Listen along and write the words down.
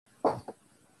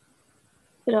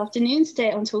Good afternoon.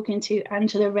 Today I'm talking to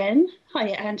Angela Wren. Hi,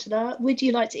 Angela. Would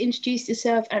you like to introduce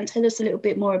yourself and tell us a little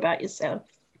bit more about yourself?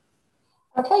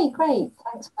 Okay, great.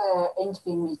 Thanks for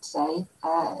interviewing me today,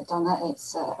 Donna.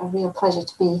 It's a real pleasure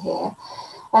to be here.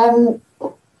 Um,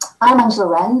 I'm Angela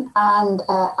Wren, and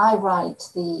I write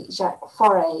the Jacques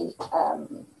Foret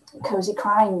cozy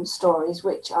crime stories,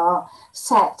 which are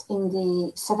set in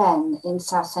the Cevennes in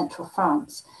south central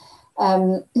France.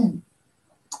 Um,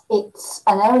 it's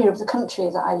an area of the country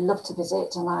that I love to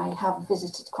visit, and I have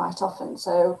visited quite often.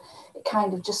 So it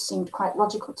kind of just seemed quite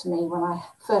logical to me when I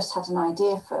first had an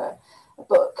idea for a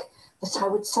book that I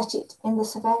would set it in the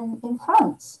Cevennes in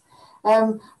France.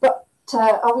 But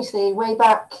obviously, way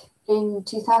back in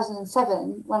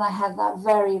 2007, when I had that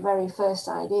very first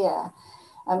idea,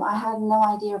 I had no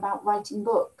idea about writing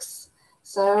books.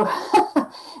 So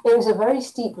it was a very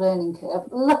steep learning curve.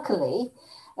 Luckily,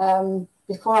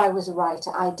 before I was a writer,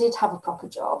 I did have a proper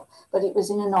job, but it was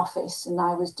in an office and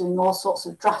I was doing all sorts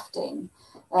of drafting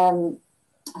for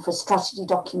strategy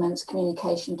documents,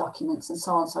 communication documents, and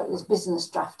so on. So it was business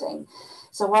drafting.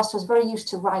 So whilst I was very used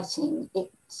to writing,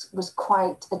 it was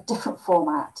quite a different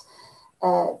format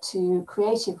to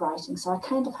creative writing. So I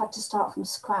kind of had to start from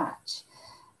scratch.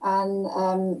 And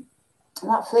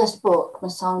that first book,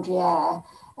 Massandriere,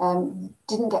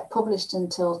 didn't get published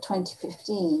until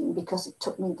 2015 because it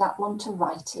took me that long to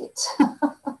write it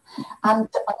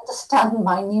and to understand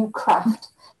my new craft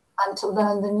and to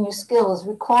learn the new skills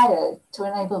required to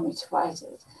enable me to write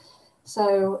it.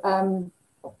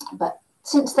 But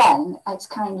since then, it's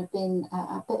kind of been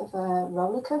a bit of a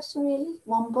roller coaster, really,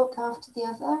 one book after the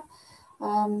other.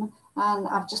 And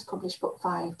I've just published book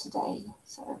 5 today.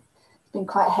 So it's been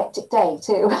quite a hectic day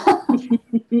too.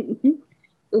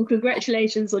 Well,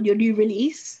 congratulations on your new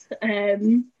release.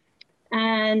 And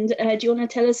do you want to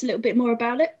tell us a little bit more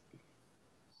about it?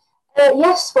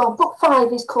 Yes, well, book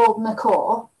 5 is called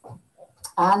Macaw,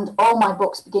 and all my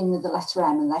books begin with the letter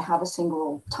M and they have a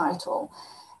single title.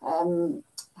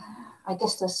 I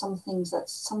guess there's some things that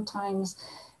sometimes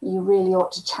you really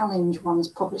ought to challenge one's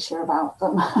publisher about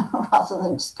them rather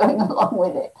than just going along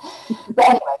with it. But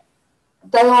anyway,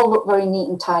 they all look very neat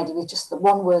and tidy with just the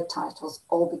one-word titles,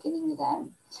 all beginning with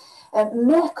M.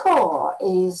 Mercor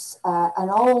is an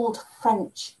old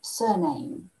French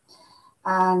surname,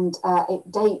 and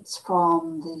it dates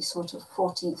from the sort of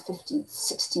 14th, 15th,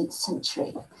 16th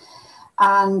century.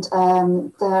 And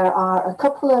there are a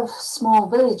couple of small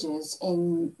villages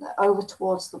over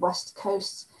towards the west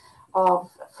coast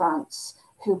of France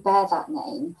who bear that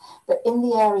name. But in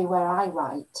the area where I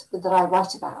write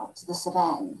about, the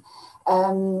Cevennes,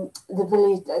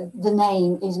 the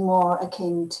name is more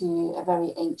akin to a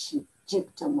very ancient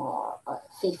dukedom or a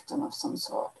fiefdom of some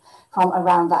sort from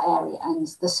around that area and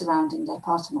the surrounding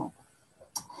département.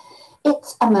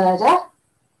 It's a murder.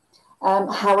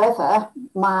 However,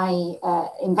 my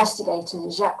investigator,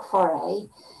 Jacques Foret,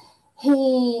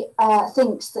 he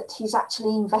thinks that he's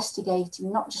actually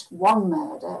investigating not just one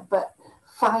murder, but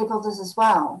 5 others as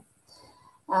well.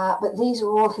 But these are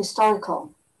all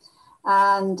historical.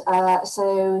 And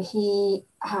so he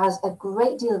has a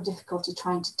great deal of difficulty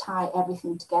trying to tie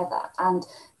everything together and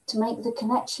to make the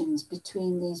connections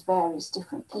between these various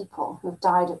different people who have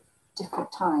died at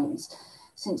different times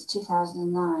since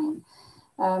 2009.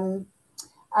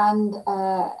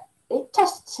 It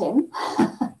tests him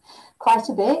quite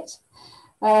a bit.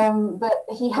 But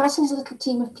he has his little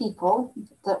team of people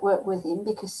that work with him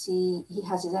because he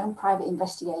has his own private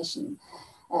investigation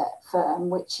firm,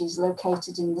 which is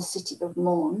located in the city of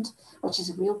Mende, which is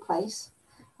a real place.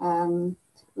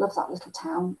 Love that little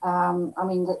town. I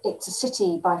mean, it's a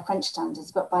city by French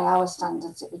standards, but by our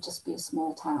standards, it would just be a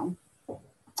small town.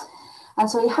 And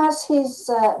so he has his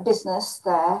business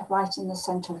there, right in the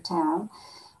centre of town.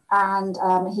 And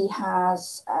he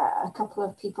has a couple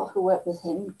of people who work with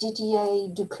him. Didier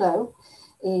Duclos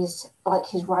is like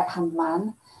his right-hand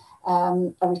man,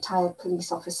 a retired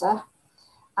police officer.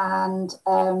 And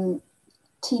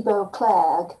Thibaut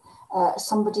Clergue,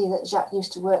 somebody that Jacques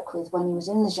used to work with when he was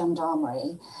in the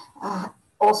gendarmerie,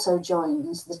 also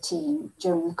joins the team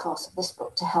during the course of this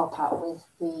book to help out with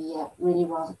the really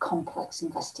rather complex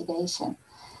investigation.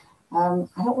 I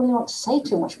don't really want to say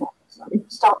too much more.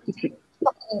 Start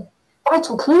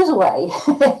vital clues away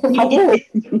if I do.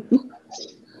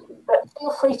 But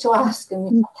feel free to ask, and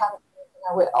if I can,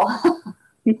 I will.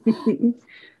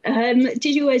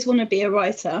 Did you always want to be a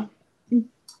writer?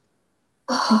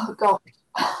 Oh, God.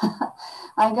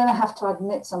 I'm going to have to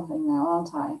admit something now,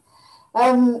 aren't I?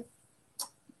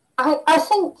 I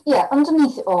think, yeah,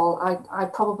 underneath it all, I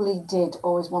probably did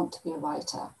always want to be a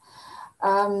writer.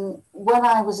 When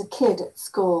I was a kid at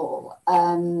school,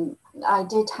 I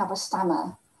did have a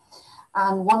stammer.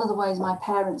 And one of the ways my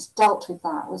parents dealt with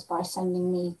that was by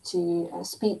sending me to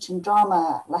speech and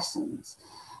drama lessons.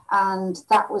 And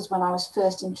that was when I was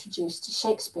first introduced to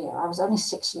Shakespeare. I was only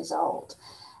 6 years old.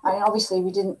 I mean, obviously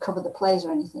we didn't cover the plays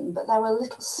or anything, but there were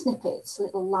little snippets,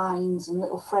 little lines and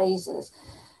little phrases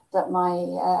that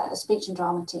my speech and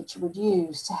drama teacher would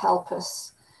use to help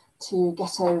us to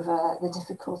get over the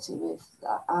difficulty with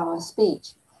our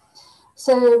speech.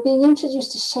 So being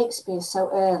introduced to Shakespeare so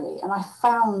early, and I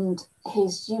found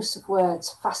his use of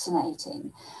words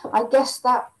fascinating. I guess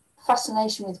that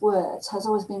fascination with words has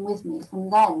always been with me from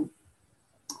then.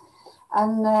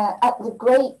 And at the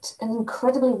great and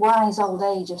incredibly wise old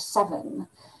age of 7,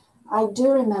 I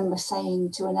do remember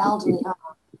saying to an elderly aunt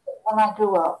that when I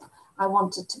grew up, I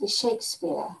wanted to be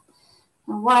Shakespeare.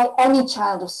 And why any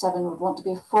child of 7 would want to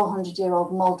be a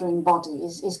 400-year-old mouldering body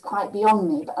is quite beyond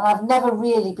me. But I've never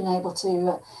really been able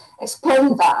to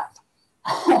explain that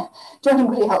to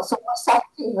anybody else or myself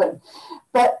even.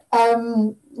 But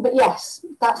yes,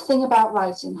 that thing about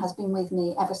writing has been with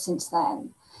me ever since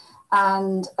then.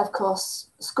 And of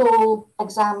course, school,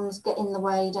 exams get in the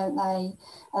way, don't they?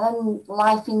 And then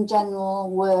life in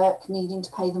general, work, needing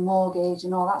to pay the mortgage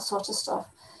and all that sort of stuff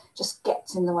just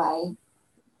gets in the way.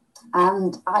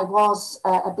 And I was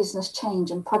a business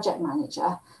change and project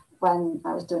manager when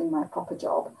I was doing my proper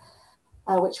job,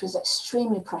 which was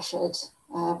extremely pressured,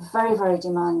 very, very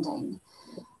demanding.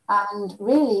 And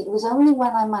really, it was only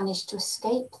when I managed to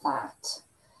escape that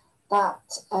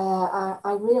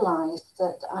I realised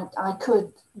that I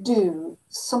could do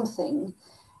something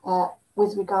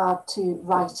with regard to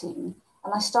writing.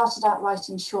 And I started out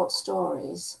writing short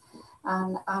stories.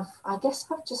 And I guess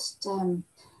I've just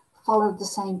followed the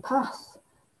same path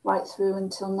right through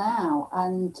until now.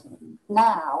 And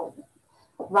now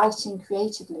writing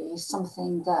creatively is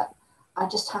something that I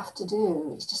just have to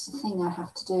do. It's just a thing I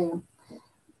have to do.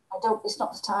 It's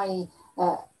not that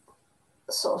I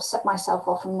sort of set myself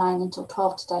off from 9 until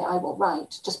 12 today, I will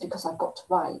write just because I've got to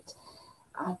write.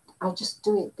 I just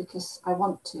do it because I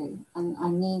want to and I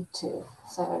need to.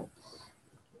 So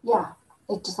yeah,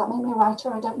 does that make me a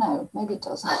writer? I don't know. Maybe it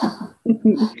does.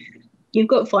 You've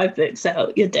got 5 books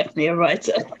out. You're definitely a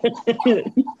writer.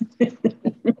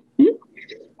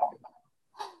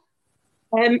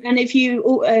 And have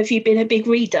you been a big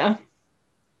reader?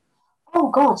 Oh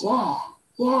God,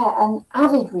 yeah, an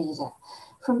avid reader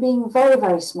from being very,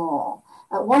 very small.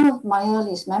 One of my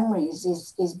earliest memories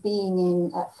is being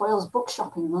in Foyle's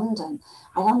bookshop in London.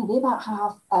 I'd only be about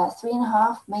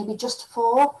 3.5, maybe just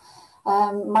 4.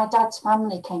 My dad's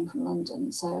family came from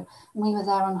London, so we were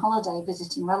there on holiday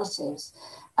visiting relatives.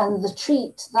 And the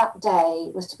treat that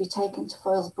day was to be taken to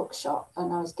Foyle's bookshop,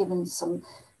 and I was given some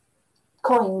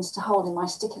coins to hold in my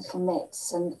sticky little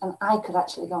mitts, and I could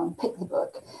actually go and pick the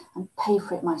book and pay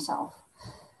for it myself.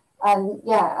 And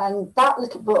yeah, and that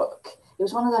little book, it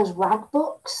was one of those rag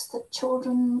books that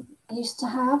children used to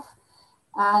have.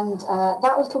 And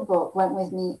that little book went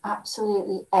with me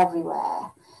absolutely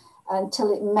everywhere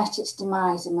until it met its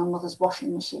demise in my mother's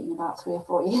washing machine about 3 or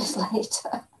 4 years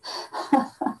later.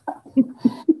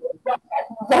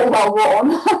 Very well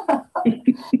worn.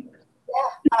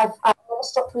 Yeah, I've never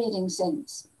stopped reading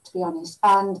since, to be honest.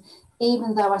 And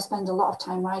even though I spend a lot of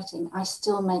time writing, I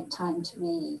still make time to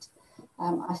read.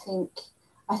 I think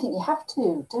you have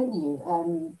to, don't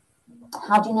you?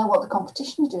 How do you know what the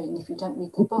competition are doing if you don't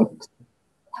read the books?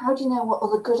 How do you know what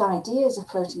other good ideas are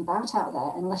floating about out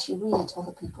there unless you read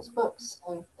other people's books?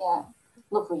 So yeah,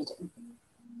 love reading.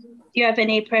 Do you have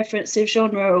any preference of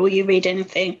genre, or will you read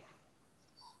anything?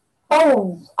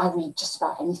 Oh, I read just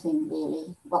about anything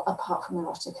really. Well, apart from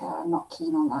erotica, I'm not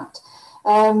keen on that.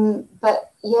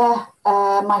 But yeah,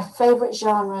 my favourite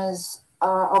genres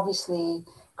are obviously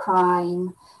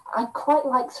crime. I quite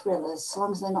like thrillers, as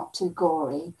long as they're not too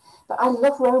gory. But I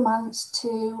love romance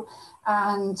too,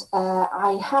 and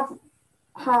I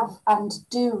have and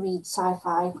do read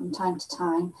sci-fi from time to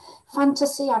time.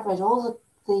 Fantasy, I've read all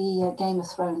the Game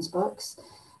of Thrones books,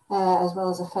 as well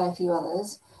as a fair few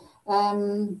others.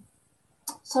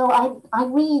 So I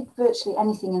read virtually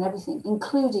anything and everything,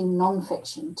 including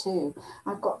non-fiction too.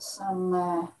 I've got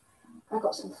some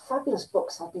fabulous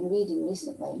books I've been reading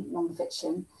recently,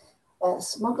 non-fiction.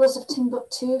 Smugglers of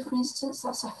Timbuktu, for instance,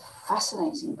 that's a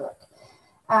fascinating book.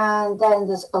 And then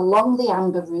there's Along the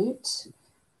Amber Route.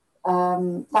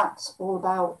 That's all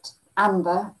about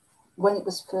amber, when it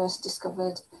was first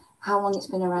discovered, how long it's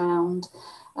been around,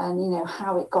 and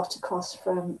how it got across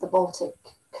from the Baltic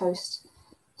coast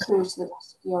through to the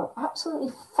rest of Europe.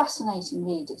 Absolutely fascinating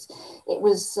read. It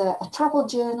was a travel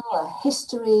journal, a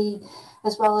history,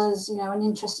 as well as an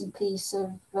interesting piece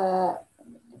of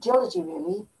geology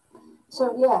really.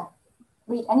 So yeah,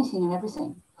 read anything and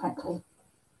everything, frankly,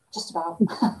 just about.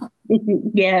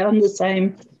 Yeah, I'm the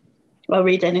same. I'll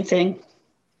read anything.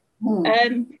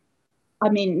 I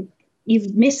mean,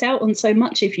 you miss out on so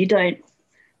much if you don't.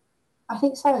 I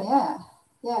think so, yeah.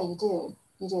 Yeah, you do.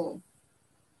 You do.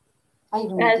 I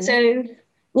even read the news. So,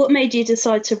 what made you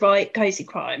decide to write Cozy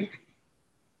Crime?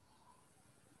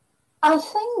 I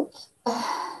think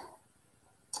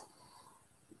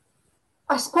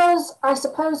I suppose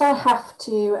I have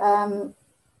to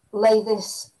lay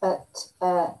this at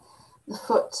the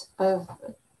foot of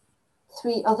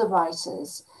three other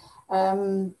writers.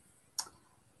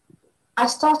 I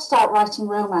started out writing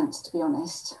romance, to be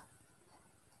honest,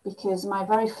 because my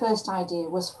very first idea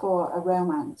was for a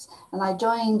romance, and I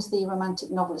joined the Romantic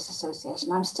Novelists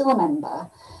Association. I'm still a member,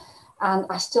 and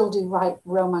I still do write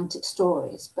romantic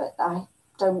stories, but I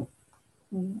don't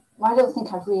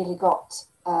think I've really got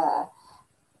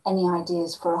any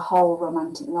ideas for a whole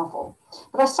romantic novel.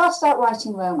 But I started out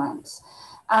writing romance,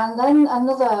 and then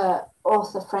another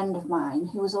author friend of mine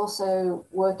who was also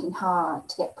working hard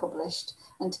to get published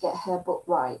and to get her book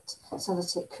right so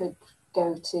that it could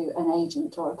go to an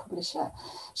agent or a publisher.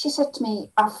 She said to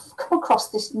me, I've come across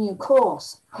this new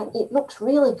course. It looks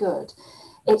really good.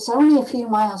 It's only a few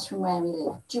miles from where we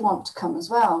live. Do you want to come as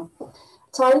well?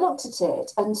 So I looked at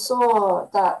it and saw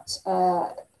that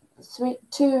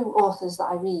two authors that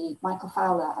I read, Michael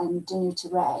Fowler and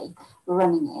Danuta Ray, were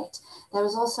running it. There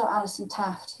was also Alison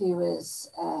Taft, who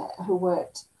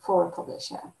worked for a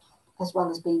publisher, as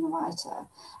well as being a writer.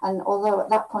 And although at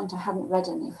that point I hadn't read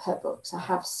any of her books, I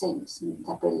have since, and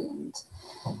they're brilliant.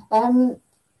 So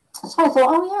I thought,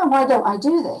 oh yeah, why don't I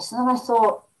do this? And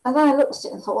then I looked at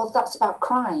it and thought, well, that's about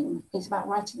crime. It's about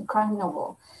writing a crime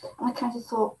novel. And I kind of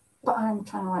thought, but I'm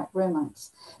trying to write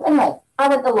romance. Anyway, I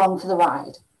went along for the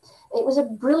ride. It was a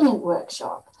brilliant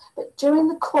workshop, but during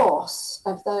the course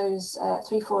of those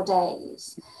 3-4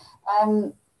 days,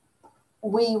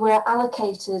 we were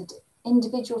allocated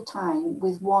individual time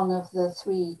with one of the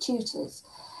three tutors,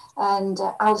 and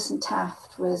Alison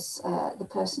Taft was the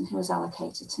person who was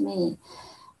allocated to me.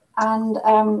 And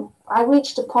I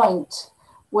reached a point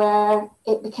where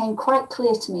it became quite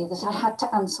clear to me that I had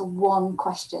to answer one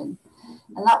question.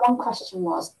 And that one question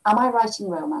was, am I writing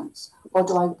romance, or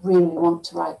do I really want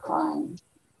to write crime?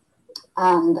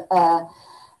 And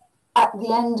at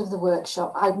the end of the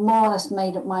workshop, I'd more or less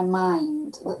made up my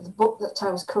mind that the book that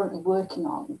I was currently working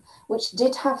on, which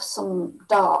did have some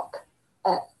dark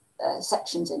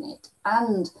sections in it,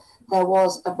 and there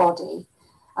was a body,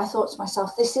 I thought to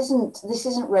myself, this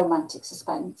isn't romantic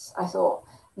suspense. I thought,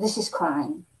 this is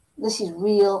crime. This is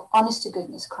real, honest to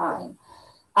goodness crime.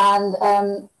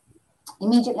 And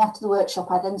immediately after the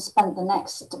workshop, I then spent the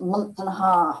next month and a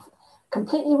half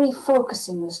completely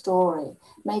refocusing the story,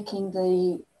 making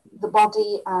the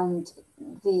body and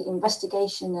the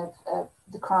investigation of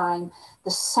the crime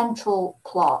the central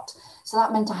plot. So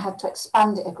that meant I had to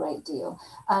expand it a great deal.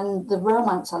 And the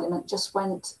romance element just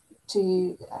became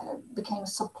a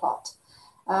subplot.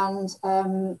 And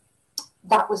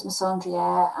that was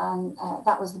Missandriere, and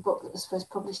that was the book that was first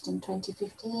published in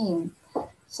 2015.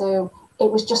 So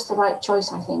it was just the right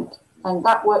choice, I think. And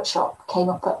that workshop came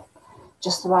up at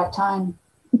just the right time.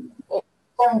 It was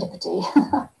serendipity.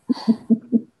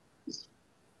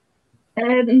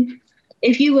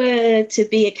 If you were to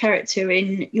be a character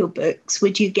in your books,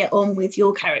 would you get on with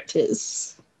your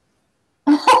characters?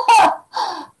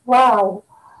 Wow,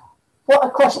 what a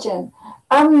question.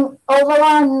 Although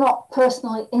I'm not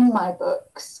personally in my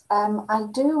books, I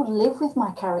do live with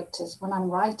my characters when I'm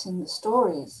writing the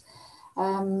stories.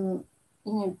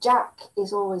 Jack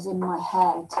is always in my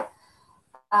head.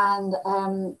 And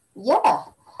yeah,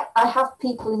 I have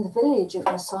people in the village of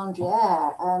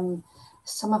Missandriere.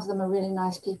 Some of them are really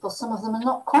nice people. Some of them are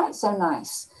not quite so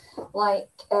nice. Like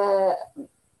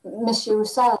Monsieur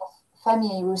Roussel,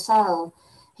 Fermier Roussel.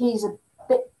 He's a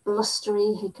bit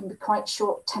blustery. He can be quite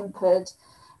short-tempered,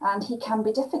 and he can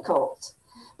be difficult.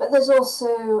 But there's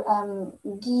also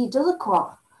Guy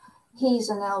Delacroix. He's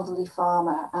an elderly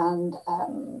farmer, and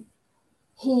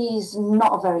he's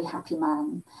not a very happy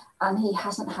man, and he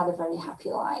hasn't had a very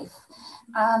happy life.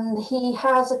 And he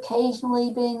has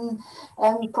occasionally been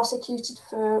prosecuted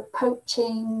for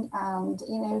poaching, and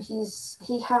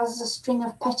he has a string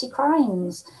of petty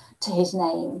crimes to his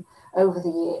name over the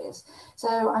years.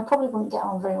 So I probably wouldn't get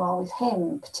on very well with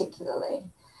him particularly.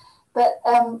 But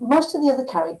most of the other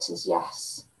characters,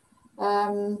 yes.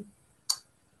 And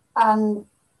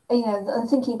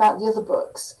thinking about the other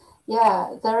books,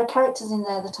 yeah, there are characters in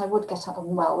there that I would get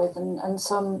on well with, and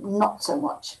some not so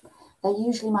much. They're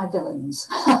usually my villains.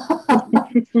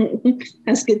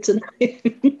 That's good to know.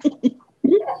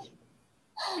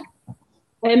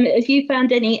 Have you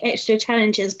found any extra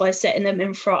challenges by setting them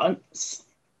in France?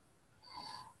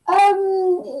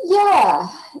 Yeah,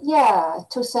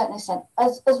 to a certain extent.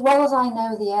 As well as I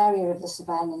know the area of the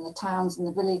Cevennes and the towns and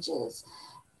the villages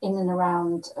in and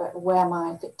around where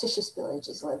my fictitious village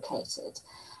is located,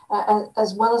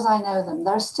 as well as I know them,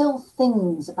 there are still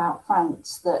things about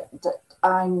France that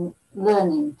I'm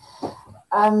learning.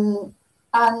 And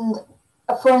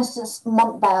for instance,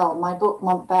 Montbel, my book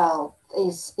Montbel,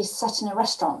 is set in a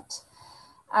restaurant.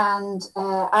 And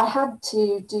I had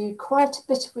to do quite a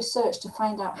bit of research to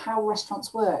find out how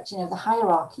restaurants work, you know, the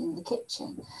hierarchy in the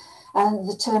kitchen and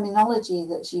the terminology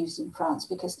that's used in France,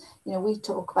 because, you know, we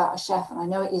talk about a chef, and I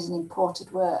know it is an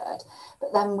imported word,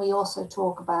 but then we also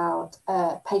talk about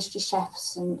pastry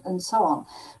chefs and so on.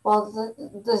 Well,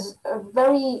 there's a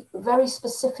very, very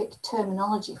specific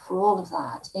terminology for all of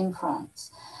that in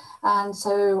France. And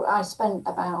so I spent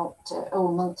about a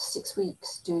month, 6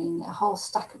 weeks doing a whole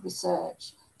stack of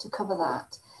research to cover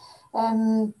that.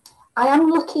 I am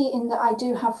lucky in that I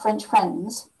do have French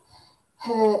friends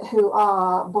who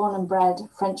are born and bred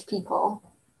French people.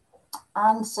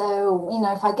 And so, you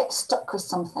know, if I get stuck with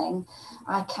something,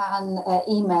 I can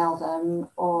email them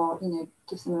or, you know,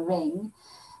 give them a ring.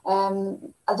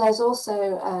 There's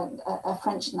also a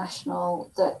French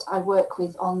national that I work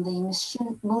with on the Miss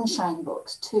Moonshine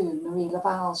books too, Marie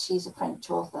Laval. She's a French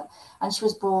author, and she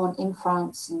was born in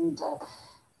France, and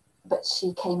but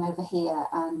she came over here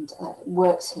and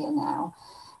works here now.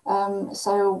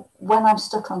 So when I'm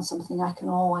stuck on something, I can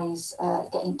always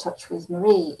get in touch with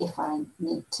Marie if I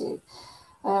need to.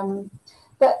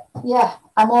 But yeah,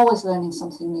 I'm always learning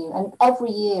something new. And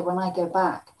every year when I go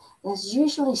back, there's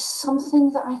usually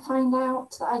something that I find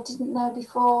out that I didn't know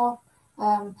before.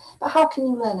 But how can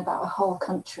you learn about a whole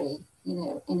country, you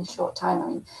know, in a short time? I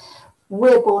mean,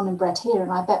 we're born and bred here,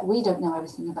 and I bet we don't know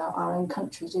everything about our own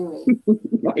country, do we?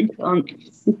 I can't.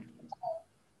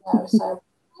 No, so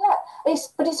yeah, it's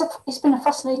been a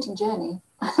fascinating journey,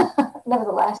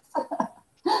 nevertheless.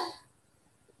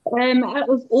 Out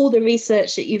of all the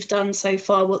research that you've done so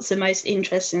far, what's the most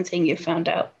interesting thing you've found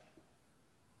out?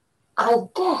 I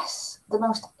guess the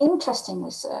most interesting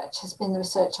research has been the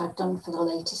research I've done for the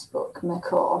latest book,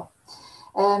 Mercure.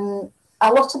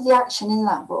 A lot of the action in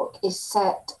that book is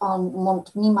set on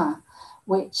Mont Mima,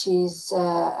 which is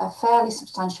a fairly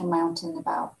substantial mountain,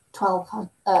 about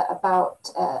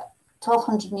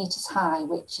 1,200 meters high,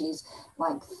 which is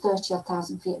like 30 or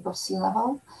 1,000 feet above sea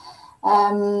level.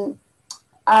 And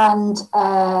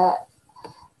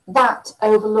that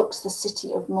overlooks the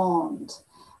city of Mende.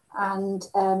 And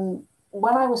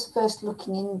when I was first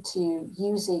looking into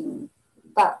using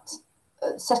that,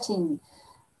 setting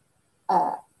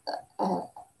a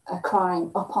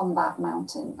crime up on that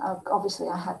mountain, obviously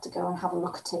I had to go and have a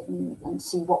look at it and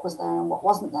see what was there and what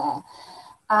wasn't there.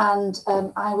 And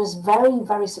I was very,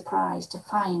 very surprised to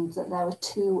find that there were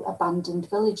 2 abandoned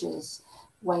villages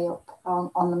way up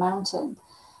on the mountain.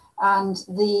 And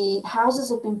the houses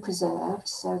have been preserved,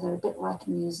 so they're a bit like a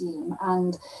museum,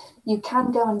 and you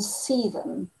can go and see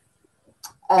them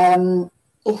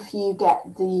if you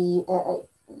get the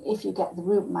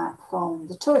route map from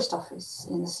the tourist office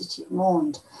in the city of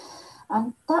Mende.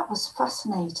 And that was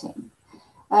fascinating.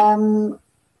 And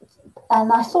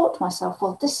I thought to myself,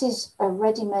 well, this is a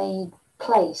ready-made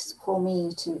place for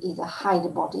me to either hide a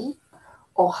body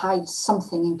or hide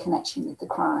something in connection with the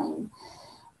crime.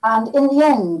 And in the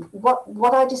end,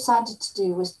 what I decided to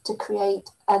do was to create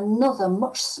another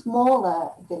much smaller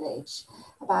village,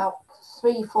 about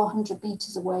 300-400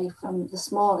 meters away from the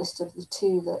smallest of the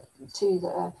two that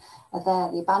are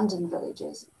there, the abandoned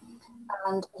villages,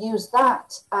 and use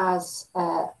that as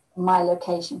my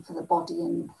location for the body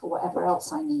and for whatever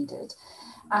else I needed.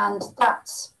 And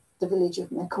that's the village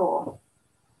of Mercure,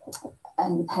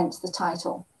 and hence the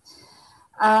title.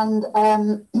 And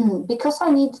because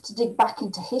I needed to dig back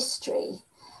into history,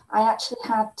 I actually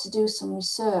had to do some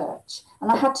research.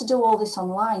 And I had to do all this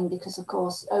online because, of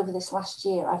course, over this last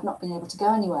year, I've not been able to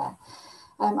go anywhere.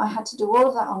 I had to do all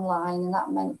of that online, and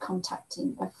that meant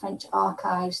contacting French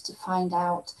archives to find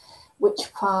out which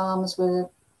farms were,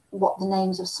 what the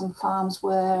names of some farms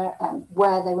were, and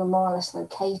where they were more or less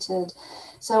located.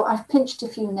 So I've pinched a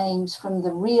few names from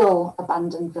the real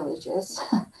abandoned villages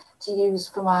to use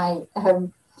for my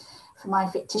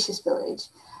fictitious village.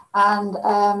 And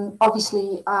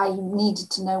obviously I needed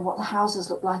to know what the houses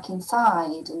looked like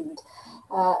inside. And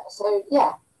so,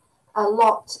 yeah, a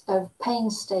lot of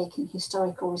painstaking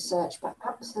historical research, but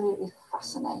absolutely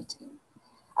fascinating.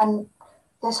 And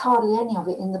there's hardly any of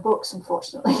it in the books,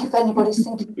 unfortunately. If anybody's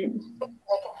thinking they can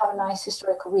have a nice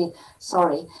historical read,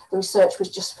 sorry, the research was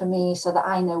just for me so that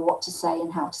I know what to say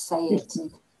and how to say it,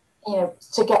 and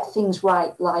to get things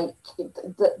right, like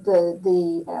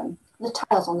the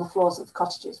tiles on the floors of the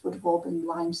cottages would have all been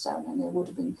limestone, and there would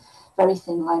have been very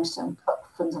thin limestone cut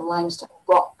from the limestone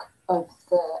rock of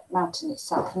the mountain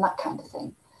itself, and that kind of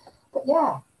thing. But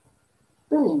yeah,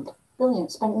 brilliant.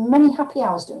 Spent many happy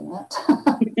hours doing that.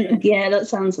 Yeah, that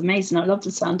sounds amazing. I love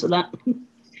the sound of that.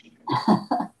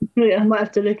 I might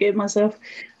have to look at it myself.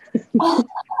 Well,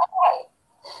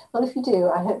 if you do,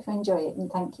 I hope you enjoy it,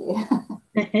 and thank you.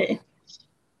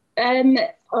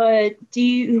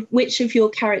 Which of your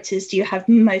characters do you have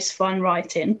most fun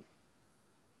writing?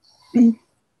 In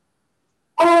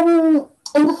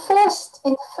the first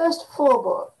 4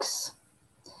 books,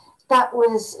 that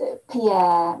was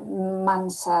Pierre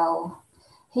Mansell.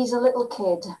 He's a little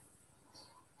kid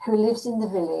who lives in the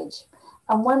village.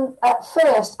 And at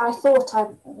first,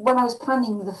 when I was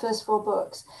planning the first 4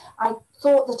 books, I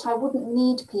thought that I wouldn't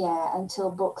need Pierre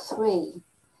until book 3.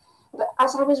 But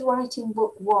as I was writing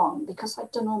book 1, because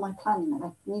I'd done all my planning and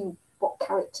I knew what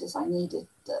characters I needed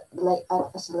at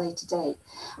a later date,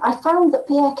 I found that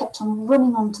Pierre kept on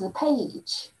running onto the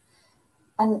page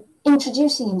and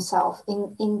introducing himself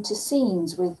into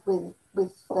scenes with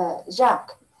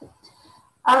Jacques.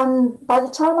 And by the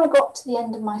time I got to the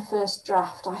end of my first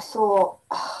draft, I thought,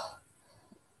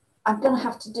 I'm going to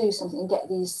have to do something and get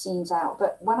these scenes out.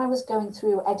 But when I was going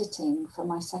through editing for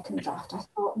my second draft, I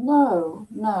thought, no,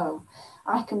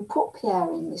 I can put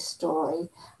Pierre in this story.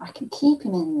 I can keep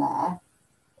him in there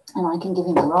and I can give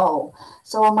him a role.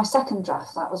 So on my second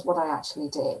draft, that was what I actually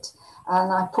did.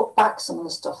 And I put back some of the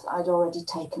stuff that I'd already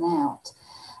taken out.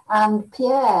 And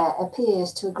Pierre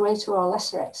appears to a greater or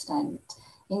lesser extent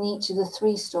in each of the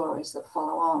 3 stories that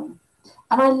follow on.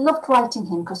 And I loved writing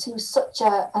him because he was such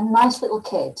a nice little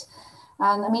kid.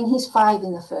 And I mean, he's 5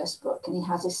 in the first book and he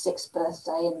has his 6th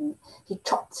birthday and he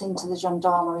trots into the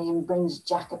gendarmerie and brings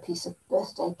Jack a piece of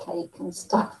birthday cake and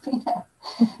stuff, And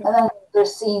then there are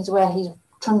scenes where he's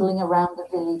trundling around the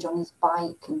village on his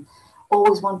bike and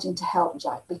always wanting to help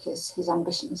Jack because his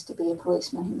ambition is to be a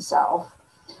policeman himself.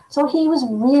 So he was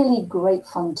really great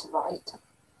fun to write.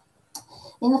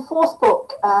 In the 4th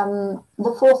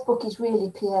book, is really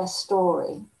Pierre's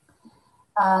story.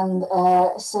 And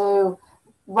so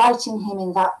writing him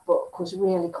in that book was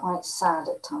really quite sad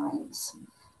at times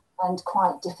and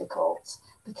quite difficult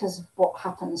because of what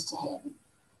happens to him.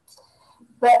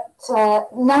 But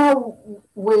now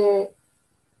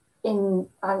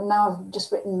I've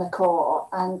just written Macaw,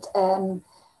 and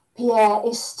Pierre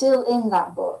is still in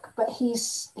that book, but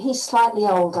he's slightly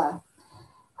older.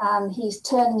 And he's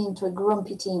turning into a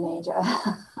grumpy teenager.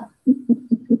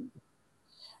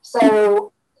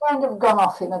 So kind of gone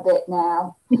off him a bit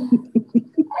now.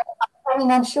 I mean,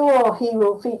 I'm sure he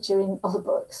will feature in other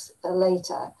books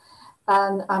later.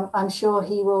 And I'm sure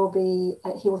he will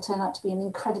turn out to be an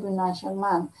incredibly nice young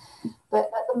man.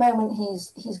 But at the moment,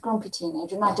 he's grumpy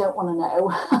teenager, and I don't want to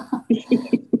know.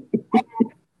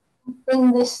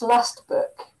 In this last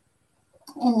book,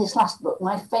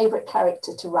 my favourite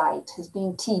character to write has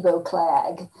been Thibault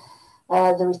Clergue,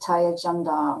 the retired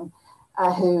gendarme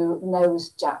who knows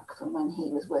Jack from when he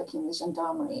was working in the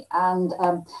gendarmerie. And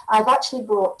I've actually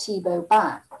brought Thibault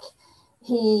back.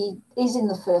 He is in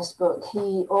the first book.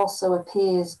 He also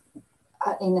appears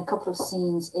in a couple of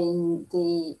scenes in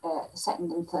the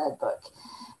second and third book,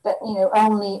 but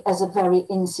only as a very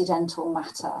incidental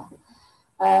matter.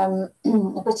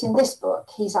 But in this book,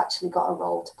 he's actually got a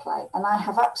role to play. And I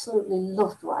have absolutely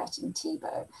loved writing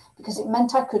Thibault because it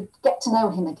meant I could get to know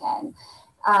him again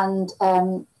and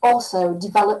also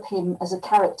develop him as a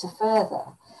character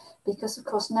further. Because, of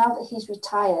course, now that he's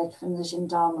retired from the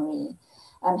gendarmerie,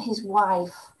 his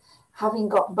wife, having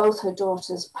got both her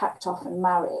daughters packed off and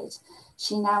married,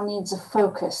 she now needs a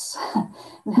focus.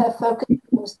 And her focus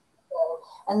was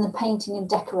and the painting and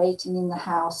decorating in the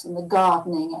house and the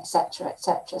gardening, etc.,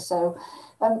 etc. So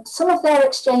some of their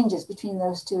exchanges between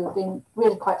those two have been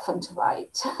really quite fun to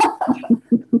write.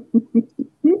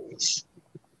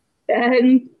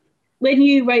 When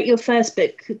you wrote your first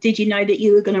book, did you know that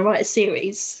you were going to write a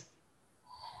series?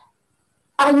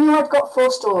 I knew I'd got 4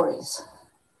 stories.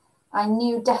 I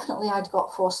knew definitely I'd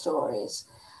got 4 stories.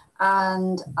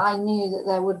 And I knew that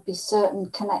there would be certain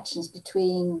connections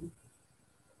between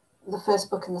the first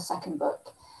book and the second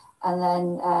book, and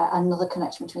then another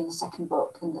connection between the second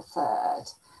book and the third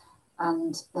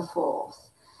and the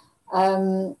fourth.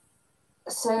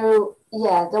 So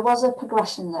yeah, there was a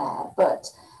progression there,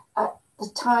 but at the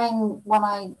time when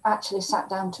I actually sat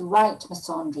down to write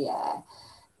Messandriere,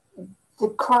 the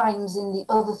crimes in the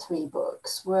other 3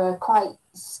 books were quite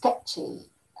sketchy,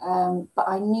 but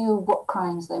I knew what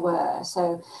crimes they were.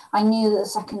 So I knew that the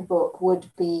second book would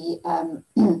be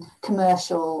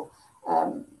commercial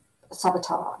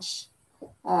sabotage.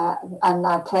 And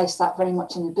I placed that very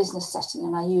much in a business setting,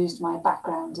 and I used my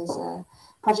background as a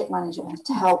project manager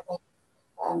to help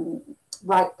me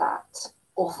write that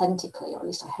authentically, or at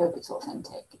least I hope it's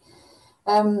authentic.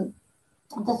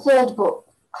 The third book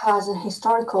has a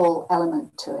historical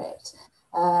element to it,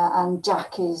 and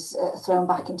Jack is thrown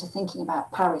back into thinking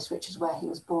about Paris, which is where he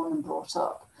was born and brought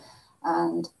up,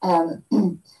 and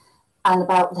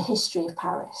about the history of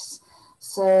Paris.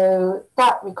 So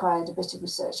that required a bit of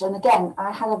research. And again,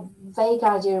 I had a vague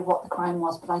idea of what the crime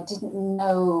was, but I didn't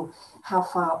know how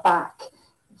far back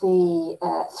the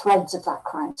threads of that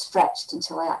crime stretched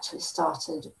until I actually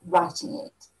started writing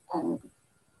it and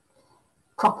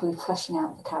properly fleshing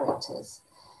out the characters.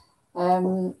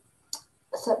 But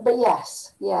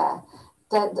yes, yeah,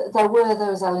 there were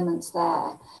those elements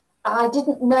there. I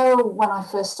didn't know when I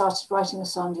first started writing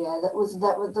Assange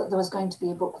that there was going to be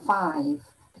a book 5,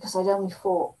 because I'd only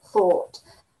thought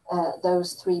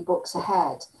those 3 books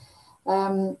ahead.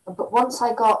 But once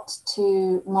I got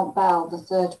to Montbell, the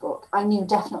 3rd book, I knew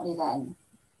definitely then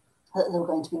that there were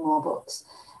going to be more books.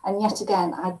 And yet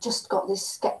again, I just got this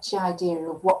sketchy idea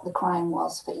of what the crime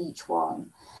was for each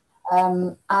one.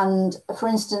 And for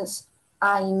instance,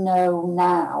 I know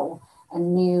now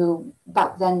and knew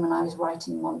back then when I was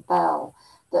writing Montbell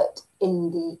that in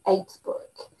the 8th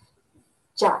book,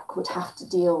 Jack would have to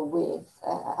deal with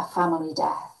a family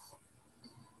death.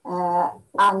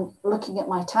 And looking at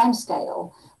my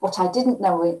timescale, what I didn't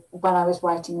know when I was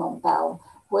writing Montbell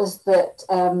was that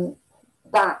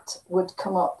that would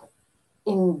come up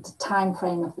in the time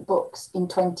frame of the books in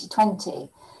 2020.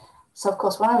 So, of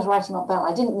course, when I was writing Montbell,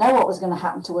 I didn't know what was going to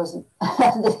happen to us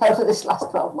over this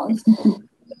last 12 months.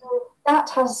 That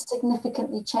has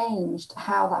significantly changed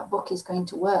how that book is going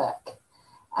to work.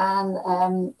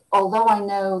 And although I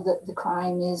know that the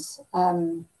crime is,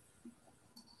 the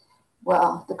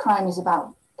crime is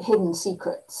about hidden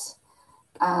secrets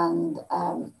and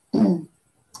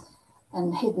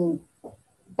and hidden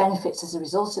benefits as a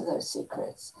result of those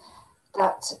secrets,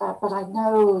 but I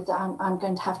know that I'm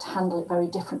going to have to handle it very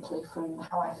differently from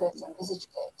how I first envisaged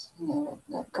it,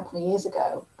 a couple of years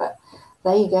ago. But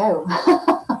there you go.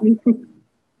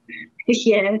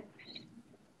 Yeah.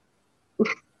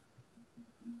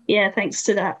 Yeah, thanks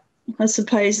to that. I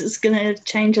suppose it's going to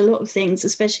change a lot of things,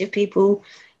 especially if people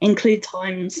include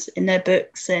times in their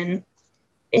books. And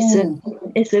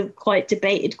it's a quite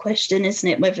debated question, isn't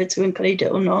it, whether to include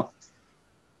it or not?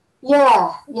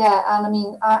 Yeah. And I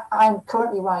mean, I'm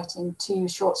currently writing 2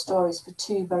 short stories for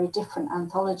 2 very different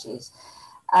anthologies.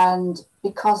 And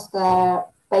because they're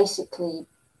basically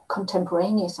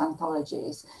contemporaneous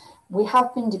anthologies, we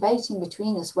have been debating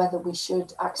between us whether we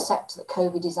should accept that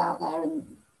COVID is out there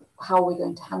and how we're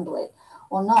going to handle it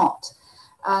or not.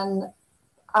 And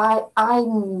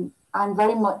I'm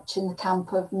very much in the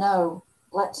camp of no,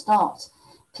 let's not.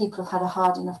 People have had a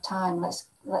hard enough time.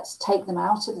 Let's take them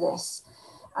out of this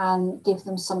and give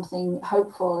them something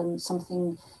hopeful and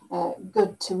something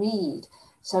good to read,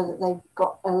 so that they've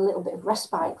got a little bit of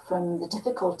respite from the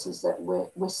difficulties that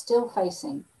we're still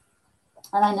facing.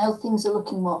 And I know things are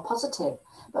looking more positive,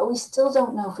 but we still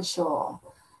don't know for sure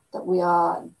that we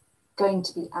are going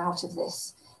to be out of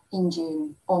this in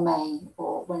June or May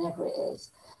or whenever it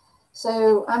is.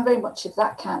 So I'm very much of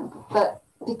that camp. But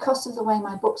because of the way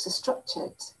my books are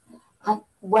structured,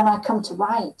 when I come to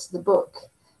write the book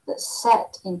that's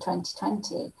set in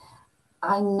 2020,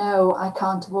 I know I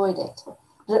can't avoid it.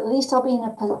 But at least I'll be in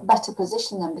a better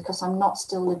position then, because I'm not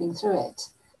still living through it.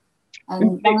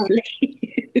 And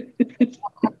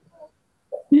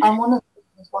one of the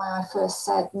reasons why I first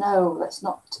said no, let's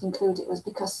not include it, was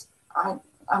because I'm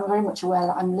very much aware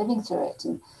that I'm living through it,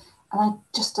 and I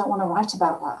just don't want to write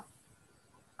about that.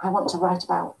 I want to write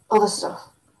about other stuff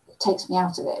that takes me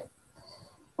out of it.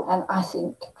 And I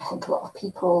think a lot of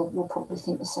people will probably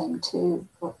think the same too,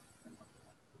 but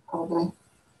probably.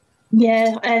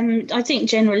 Yeah, I think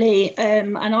generally,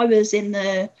 and I was in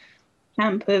the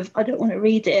camp of I don't want to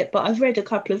read it, but I've read a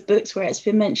couple of books where it's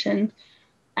been mentioned,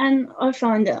 and I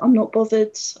find that I'm not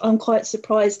bothered. I'm quite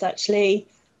surprised, actually.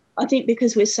 I think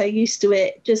because we're so used to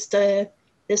it, just the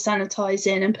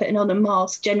sanitising and putting on a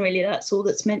mask, generally that's all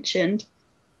that's mentioned.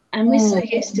 And we're so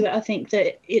used to it, I think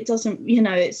that it doesn't,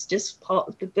 it's just part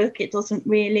of the book. It doesn't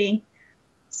really.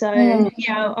 So,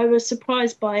 yeah, I was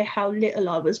surprised by how little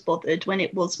I was bothered when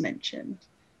it was mentioned.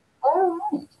 Oh,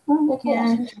 right. Okay.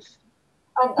 Yeah.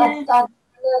 I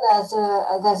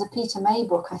know there's a Peter May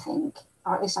book, I think,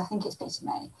 or at least I think it's Peter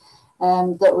May,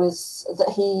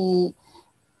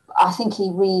 I think he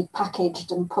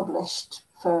repackaged and published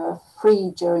for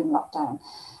free during lockdown.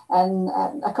 And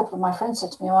a couple of my friends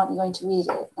said to me, aren't you going to read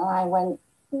it? And I went,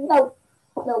 no,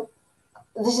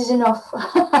 this is enough.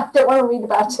 I don't want to read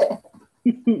about it.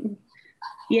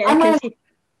 Yeah, because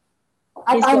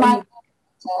I might.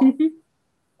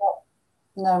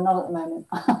 No, not at the moment.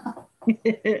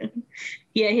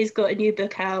 Yeah, he's got a new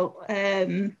book out,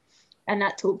 and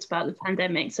that talks about the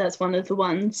pandemic. So that's one of the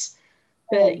ones.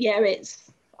 But yeah,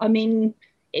 I mean,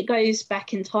 it goes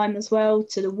back in time as well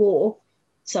to the war.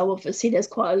 So obviously there's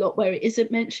quite a lot where it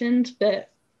isn't mentioned, but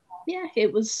yeah,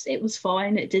 it was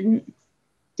fine. It didn't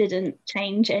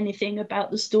change anything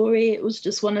about the story. It was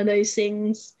just one of those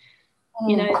things,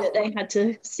 that they had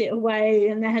to sit away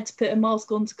and they had to put a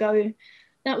mask on to go.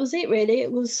 That was it, really.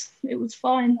 It was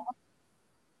fine.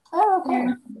 Oh, okay.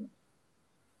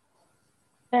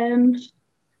 Yeah.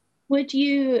 Would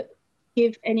you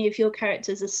give any of your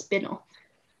characters a spin-off?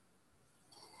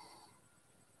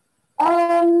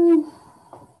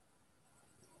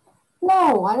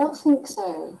 No, I don't think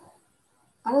so.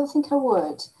 I don't think I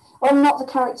would. Well, not the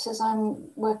characters I'm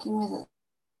working with at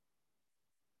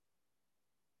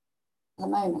the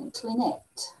moment,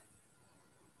 Lynette.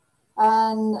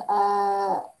 And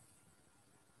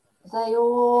they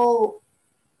all,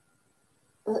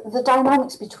 the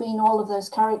dynamics between all of those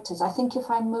characters, I think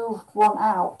if I moved one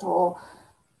out or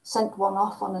sent one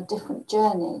off on a different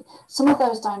journey, some of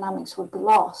those dynamics would be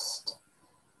lost.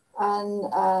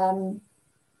 And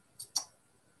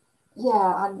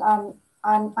yeah,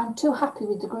 I'm too happy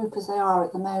with the group as they are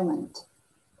at the moment.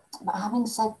 But having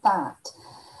said that,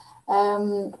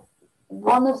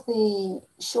 one of the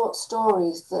short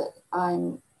stories that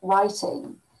I'm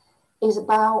writing is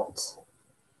about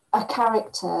a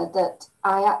character that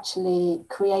I actually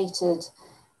created,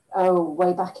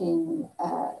 way back in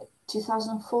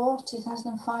 2004,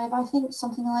 2005, I think,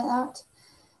 something like that.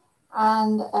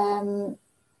 And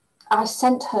I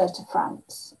sent her to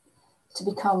France to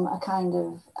become a kind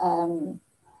of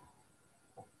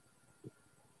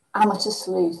amateur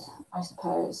sleuth, I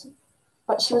suppose.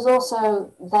 But she was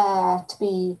also there to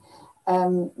be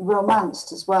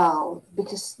romanced as well,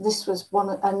 because this was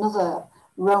another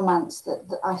romance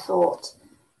that I thought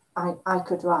I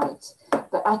could write.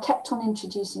 But I kept on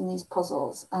introducing these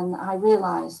puzzles, and I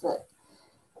realised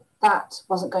that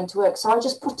wasn't going to work. So I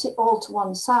just put it all to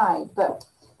one side. But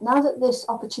now that this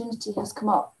opportunity has come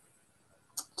up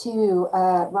to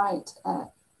write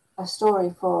a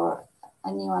story for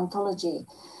a new anthology,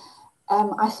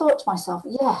 I thought to myself,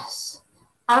 yes,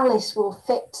 Alice will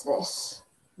fit this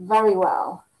very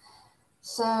well.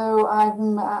 So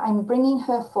I'm bringing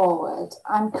her forward.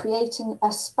 I'm creating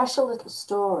a special little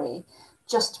story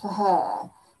just for her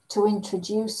to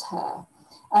introduce her.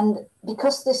 And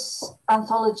because this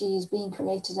anthology is being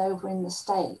created over in the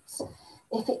States,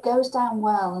 if it goes down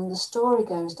well and the story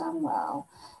goes down well,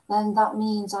 then that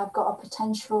means I've got a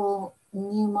potential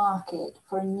new market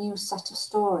for a new set of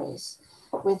stories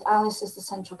with Alice as the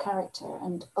central character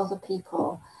and other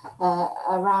people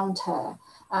around her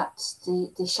at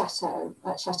the chateau,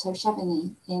 at Chateau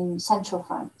Chevigny in central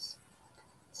France.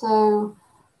 So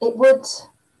it would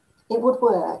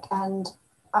work, and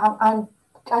I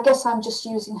guess I'm just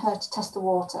using her to test the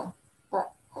water,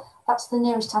 but that's the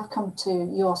nearest I've come to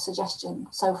your suggestion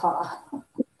so far.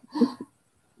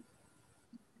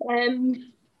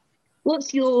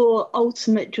 What's your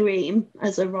ultimate dream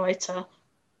as a writer?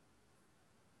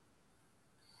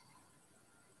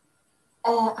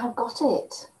 I've got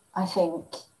it, I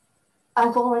think.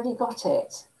 I've already got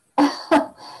it.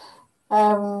 I've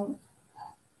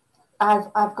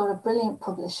got a brilliant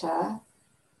publisher,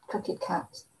 Crooked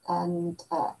Cat, and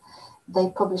they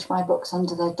publish my books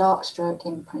under their Darkstroke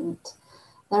imprint.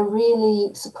 They're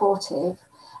really supportive.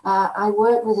 I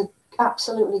work with an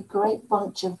absolutely great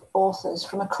bunch of authors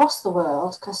from across the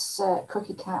world, because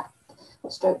Crooked Cat,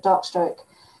 Darkstroke,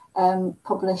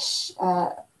 publish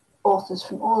authors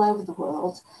from all over the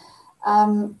world.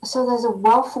 So there's a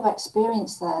wealth of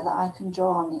experience there that I can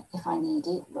draw on if I need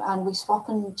it, and we swap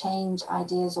and change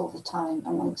ideas all the time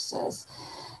amongst us.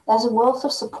 There's a wealth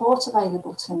of support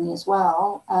available to me as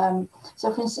well.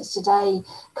 So for instance, today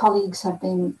colleagues have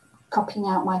been copying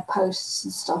out my posts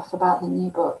and stuff about the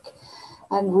new book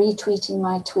and retweeting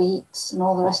my tweets and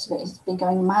all the rest of it. It's been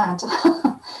going mad.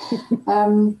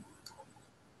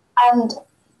 And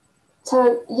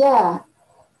so, yeah,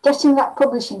 getting that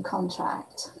publishing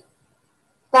contract,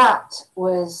 that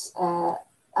was an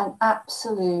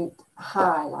absolute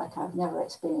high like I've never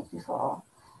experienced before.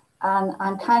 And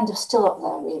I'm kind of still up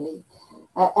there, really.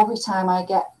 every time I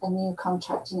get a new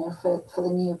contract, for the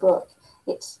new book,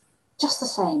 it's just the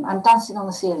same. I'm dancing on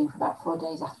the ceiling for about 4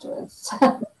 days afterwards.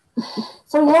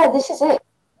 So yeah, this is it.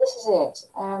 This is it.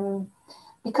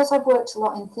 Because I've worked a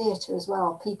lot in theatre as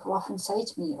well, people often say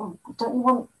to me, "Oh, don't you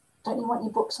want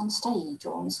your books on stage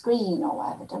or on screen or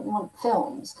whatever? Don't you want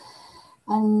films?"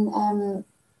 And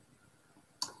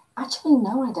actually,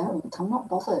 no, I don't. I'm not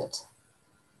bothered.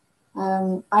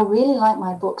 I really like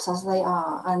my books as they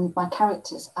are and my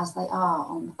characters as they are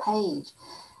on the page.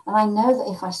 And I know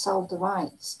that if I sold the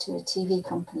rights to a TV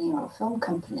company or a film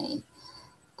company,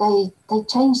 they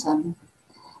change them,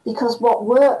 because what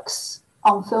works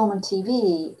on film and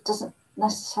TV doesn't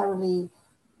necessarily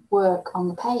work on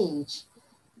the page.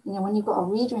 When you've got a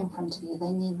reader in front of you,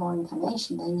 they need more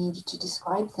information. They need you to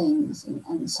describe things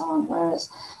and so on. Whereas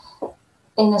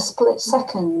in a split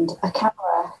second, a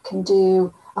camera can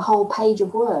do a whole page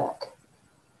of work,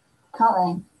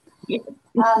 can't they? Yeah.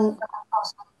 And I'm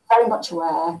very much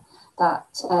aware that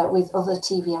with other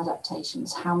TV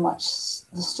adaptations, how much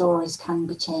the stories can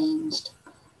be changed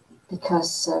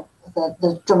because of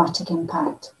the dramatic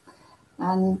impact.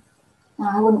 And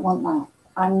I wouldn't want that.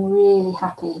 I'm really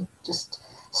happy just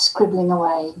scribbling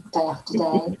away day after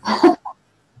day.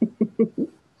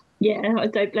 Yeah, I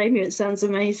don't blame you. It sounds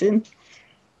amazing.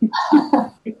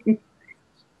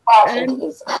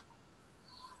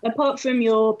 Apart from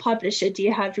your publisher, do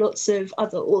you have lots of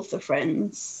other author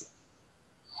friends?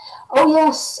 Oh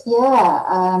yes, yeah.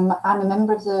 I'm a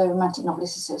member of the Romantic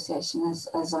Novelists Association,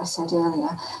 as I said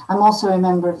earlier. I'm also a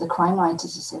member of the Crime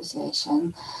Writers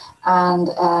Association,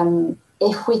 and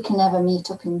if we can ever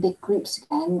meet up in big groups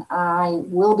again, I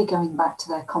will be going back to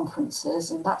their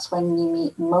conferences, and that's when you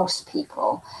meet most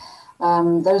people.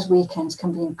 Those weekends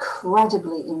can be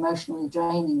incredibly emotionally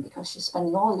draining because you're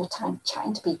spending all your time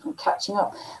chatting to people and catching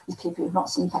up with people you've not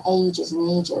seen for ages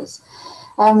and ages.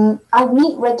 I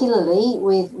meet regularly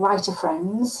with writer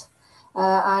friends.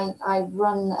 I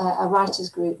run a writers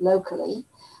group locally,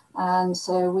 and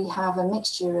so we have a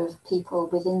mixture of people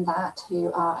within that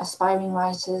who are aspiring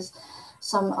writers.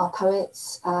 Some are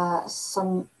poets,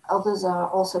 some others are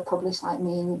also published like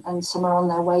me, and some are on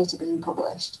their way to being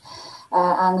published.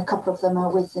 And a couple of them are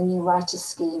with the New Writers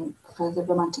Scheme for the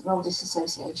Romantic Novelists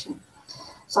Association.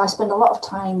 So I spend a lot of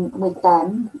time with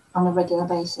them on a regular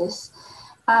basis.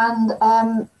 And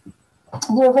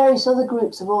there are various other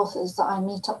groups of authors that I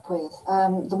meet up with.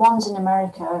 The ones in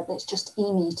America, it's just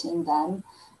e-meeting them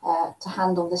to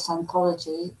handle this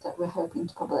anthology that we're hoping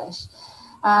to publish.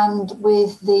 And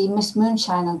with the Miss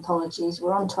Moonshine anthologies,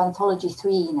 we're on to anthology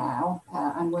 3 now.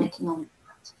 I'm working on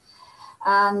that.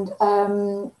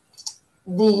 And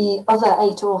the other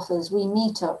 8 authors, we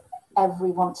meet up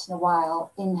every once in a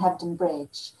while in Hebden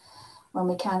Bridge when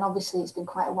we can. Obviously, it's been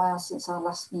quite a while since our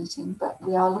last meeting, but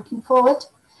we are looking forward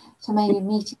to maybe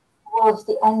meeting towards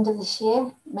the end of this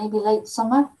year, maybe late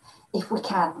summer, if we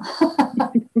can.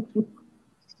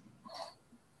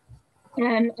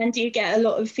 And do you get a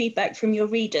lot of feedback from your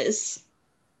readers?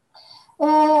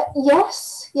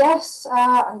 Yes.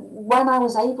 When I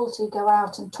was able to go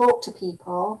out and talk to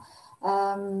people,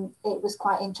 it was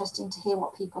quite interesting to hear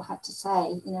what people had to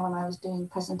say, when I was doing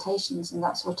presentations and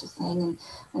that sort of thing,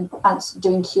 and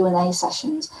doing Q&A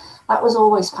sessions. That was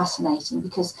always fascinating,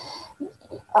 because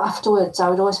afterwards I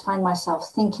would always find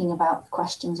myself thinking about the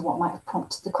questions and what might have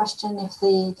prompted the question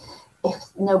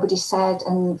if nobody said,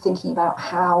 and thinking about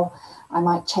how I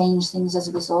might change things as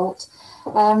a result.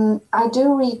 I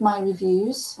do read my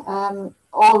reviews,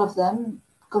 all of them,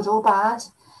 good or bad.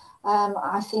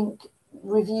 I think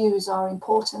reviews are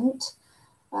important.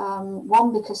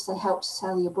 One, because they help to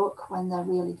sell your book when they're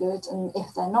really good, and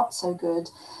if they're not so good,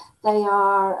 they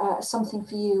are something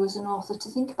for you as an author to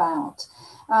think about.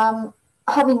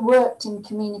 Having worked in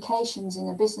communications in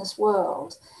a business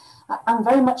world, I'm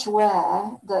very much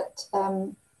aware that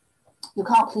you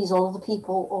can't please all of the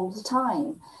people all the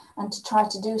time, and to try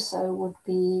to do so would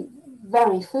be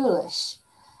very foolish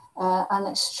and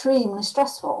extremely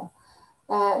stressful.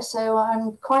 So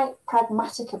I'm quite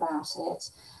pragmatic about it.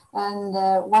 And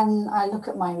when I look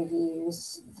at my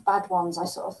reviews, the bad ones, I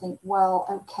sort of think, well,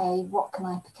 okay, what can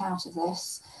I pick out of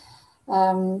this?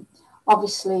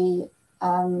 Obviously,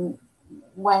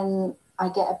 when I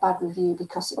get a bad review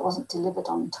because it wasn't delivered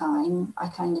on time, I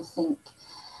kind of think,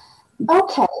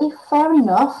 okay, fair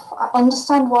enough. I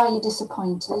understand why you're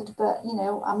disappointed, but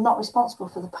I'm not responsible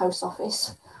for the post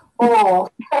office or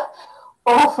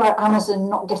for Amazon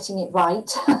not getting it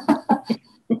right.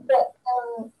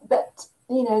 but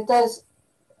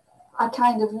I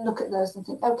kind of look at those and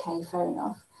think, okay, fair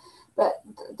enough. But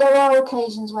there are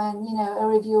occasions when, you know, a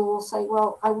reviewer will say,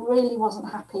 well, I really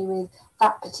wasn't happy with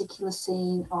that particular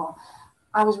scene, or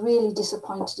I was really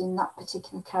disappointed in that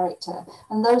particular character.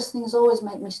 And those things always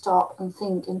make me stop and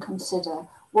think and consider,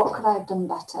 what could I have done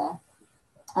better?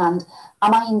 And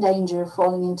am I in danger of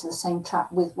falling into the same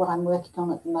trap with what I'm working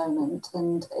on at the moment?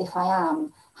 And if I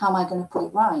am, how am I going to put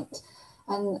it right?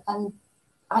 And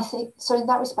I think, so in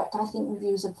that respect, I think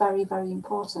reviews are very, very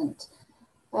important.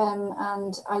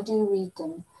 And I do read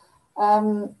them.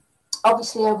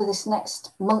 Obviously, over this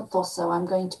next month or so, I'm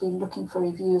going to be looking for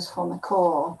reviews for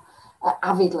Macaw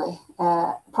avidly,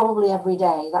 probably every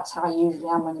day. That's how I usually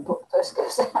am when the book first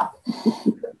goes out.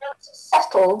 But once it's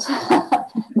settled,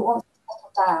 once it's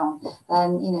settled down,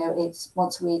 then, you know, it's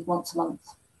once a week, once a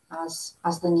month, as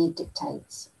the need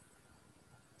dictates.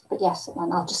 But yes,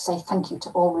 and I'll just say thank you to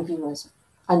all reviewers.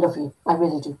 I love you. I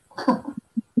really do.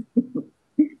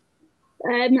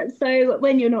 So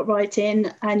when you're not writing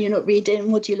and you're not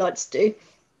reading, what do you like to do?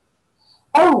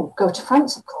 Oh, go to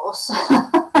France, of course.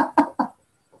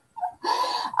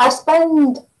 I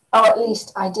spend, or at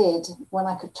least I did when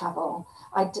I could travel.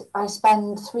 I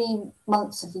spend 3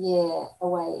 months of the year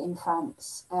away in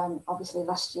France. Obviously,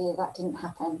 last year that didn't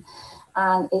happen,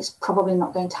 and it's probably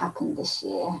not going to happen this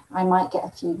year. I might get a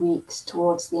few weeks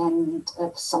towards the end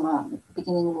of summer,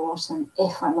 beginning of autumn,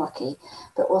 if I'm lucky,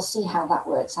 but we'll see how that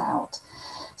works out.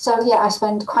 So yeah, I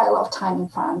spend quite a lot of time in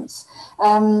France.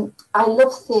 I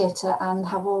love theatre and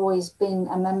have always been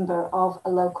a member of a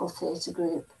local theatre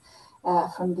group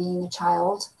from being a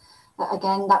child.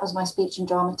 Again, that was my speech and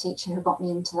drama teacher who got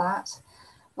me into that.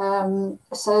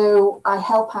 So I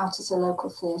help out at a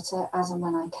local theatre as and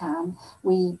when I can.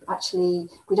 We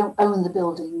don't own the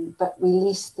building, but we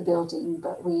lease the building,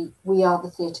 but we are the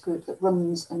theatre group that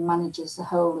runs and manages the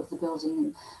whole of the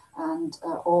building and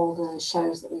all the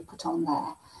shows that we put on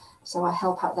there. So I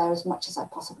help out there as much as I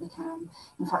possibly can.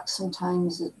 In fact,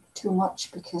 sometimes too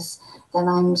much, because then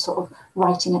I'm sort of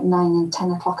writing at 9 and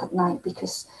 10 o'clock at night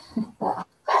because I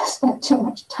spent too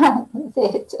much time in the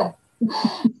theatre.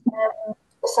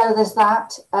 So there's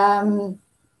that. I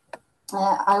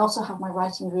also have my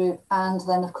writing group, and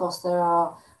then of course there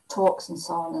are talks and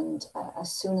so on. And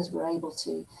as soon as we're able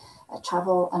to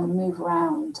travel and move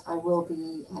around, I will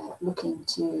be looking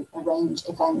to arrange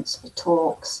events for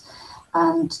talks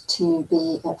and to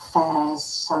be at fairs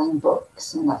selling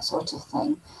books and that sort of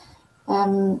thing.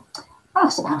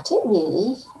 That's about it,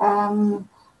 really.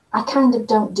 I kind of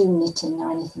don't do knitting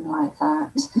or anything like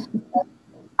that.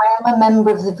 I am a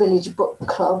member of the Village Book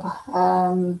Club.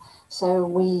 So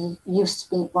we used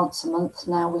to meet once a month.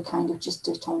 Now we kind of just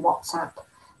do it on WhatsApp.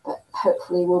 But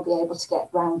hopefully we'll be able to get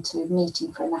round to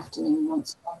meeting for an afternoon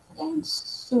once a month again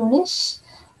soonish.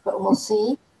 But we'll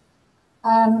see.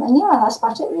 And yeah, that's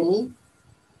about it, really.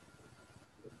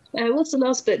 What's the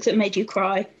last book that made you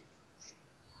cry?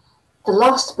 The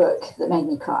last book that made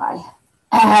me cry.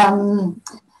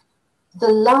 The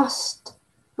last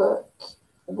book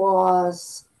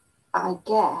was, I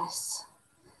guess,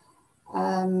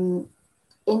 In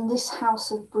This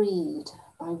House of Breed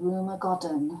by Rumer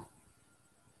Godden.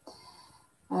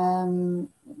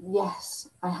 Yes,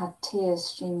 I had tears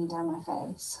streaming down my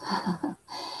face.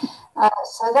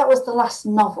 So that was the last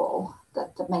novel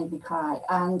that made me cry,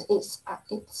 and it's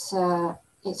a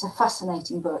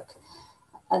fascinating book.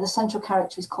 The central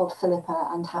character is called Philippa,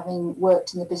 and having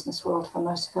worked in the business world for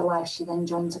most of her life, she then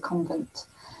joins a convent.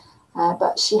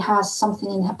 But she has something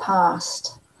in her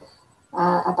past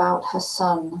about her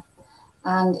son.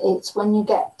 And it's when you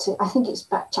get to, I think it's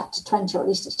back chapter 20, or at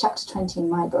least it's chapter 20 in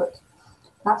my book.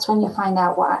 That's when you find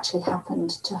out what actually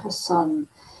happened to her son.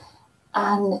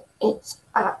 And it's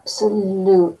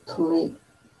absolutely,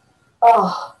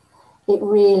 it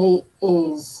really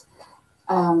is.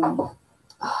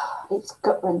 It's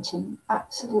gut-wrenching,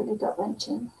 absolutely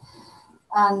gut-wrenching.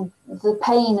 And the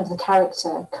pain of the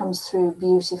character comes through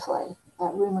beautifully.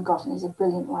 Rumer Godden is a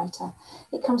brilliant writer.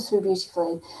 It comes through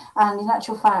beautifully. And in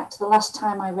actual fact, the last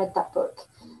time I read that book,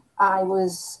 I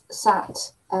was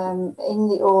sat in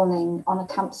the awning on a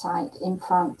campsite in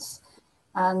France,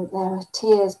 and there were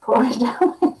tears pouring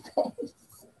down my face.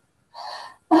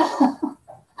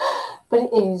 But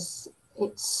it's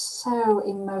so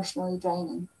emotionally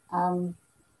draining.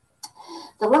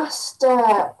 The last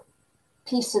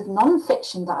piece of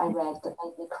non-fiction that I read that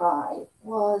made me cry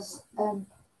was The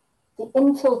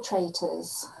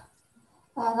Infiltrators.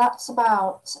 That's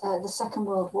about the Second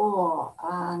World War,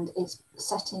 and it's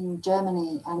set in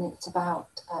Germany, and it's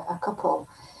about a couple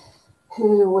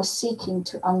who were seeking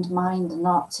to undermine the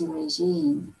Nazi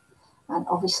regime. And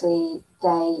obviously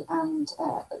they and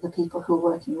the people who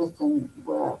were working with them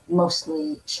were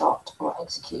mostly shot or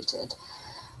executed.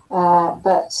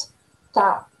 But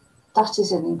that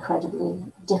is an incredibly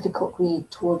difficult read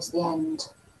towards the end.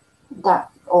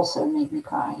 That also made me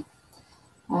cry.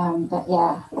 But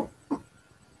yeah.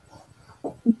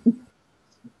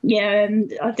 Yeah,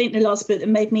 and I think the last book that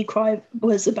made me cry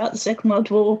was about the Second World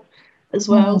War as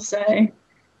well. So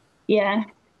yeah,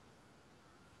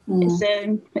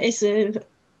 it's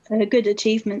a good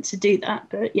achievement to do that.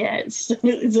 But yeah, it's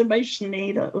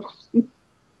emotionally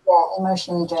Yeah,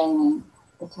 emotionally draining,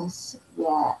 because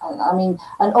yeah, I mean,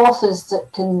 and authors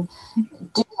that can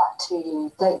do that to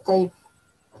you, they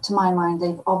to my mind,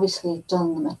 they've obviously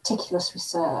done the meticulous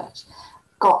research,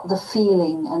 got the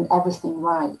feeling and everything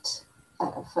right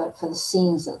for the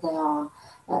scenes that they are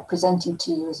presenting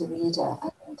to you as a reader.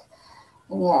 And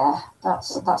yeah,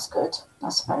 that's good.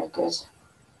 That's very good.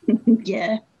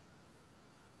 yeah.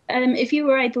 If you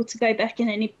were able to go back in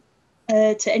any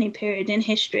to any period in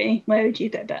history, where would you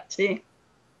go back to?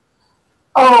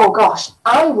 Oh gosh,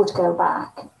 I would go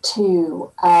back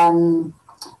to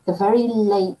the very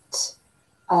late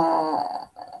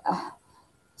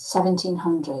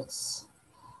 1700s,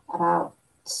 about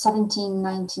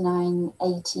 1799,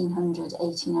 1800,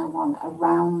 1801,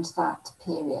 around that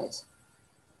period.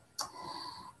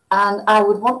 And I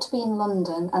would want to be in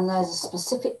London, and there's a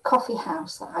specific coffee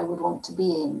house that I would want to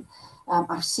be in.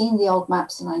 I've seen the old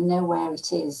maps and I know where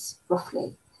it is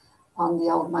roughly on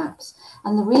the old maps.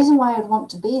 And the reason why I'd want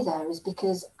to be there is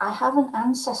because I have an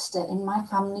ancestor in my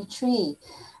family tree,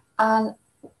 and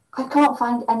I can't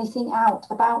find anything out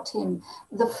about him.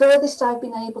 The furthest I've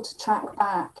been able to track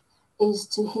back is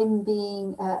to him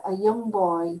being a young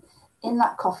boy in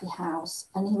that coffee house,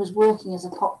 and he was working as a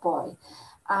potboy.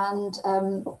 And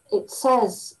it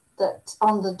says that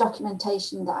on the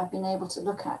documentation that I've been able to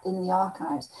look at in the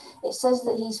archives, it says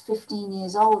that he's 15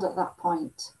 years old at that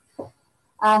point.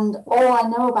 And all I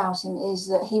know about him is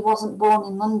that he wasn't born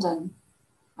in London.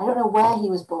 I don't know where he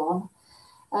was born.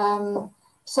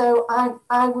 So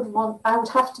I would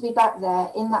have to be back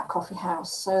there in that coffee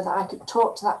house so that I could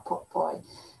talk to that potboy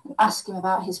and ask him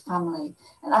about his family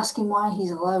and ask him why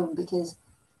he's alone, because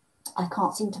I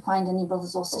can't seem to find any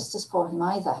brothers or sisters for him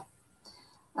either.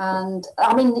 And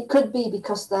I mean, it could be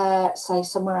because they're, say,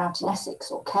 somewhere out in Essex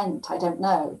or Kent, I don't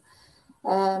know.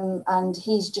 And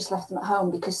he's just left them at home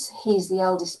because he's the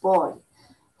eldest boy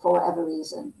for whatever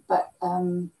reason. But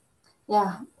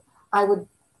yeah, I would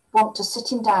want to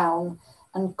sit him down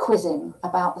and quiz him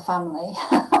about the family.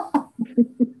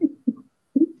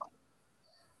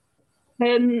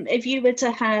 If you were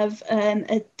to have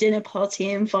a dinner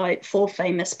party invite for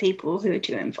famous people, who would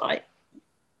you invite?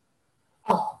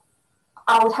 Oh,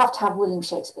 I would have to have William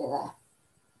Shakespeare there.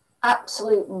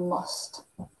 Absolute must.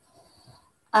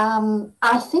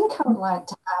 I think I would like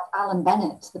to have Alan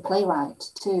Bennett, the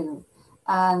playwright, too,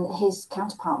 and his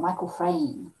counterpart, Michael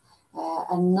Frayn,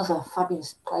 another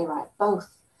fabulous playwright, both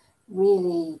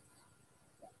really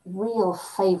real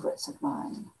favourites of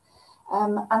mine.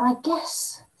 And I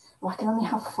guess, I can only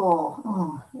have four.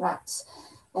 Oh, rats.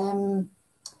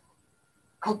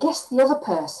 I guess the other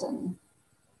person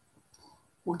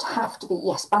would have to be,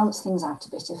 yes, balance things out a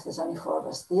bit if there's only four of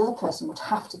us. The other person would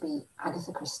have to be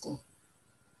Agatha Christie.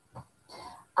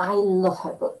 I love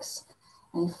her books.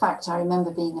 And in fact, I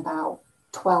remember being about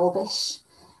 12-ish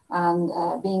and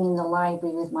being in the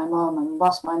library with my mum. And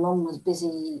whilst my mum was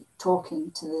busy talking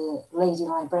to the lady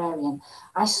librarian,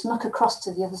 I snuck across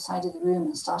to the other side of the room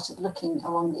and started looking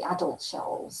along the adult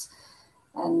shelves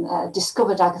and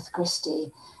discovered Agatha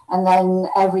Christie. And then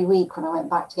every week when I went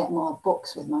back to get more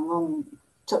books with my mum,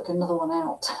 took another one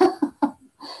out.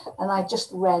 And I just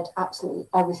read absolutely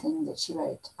everything that she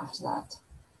wrote after that.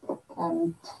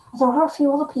 There are a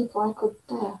few other people I could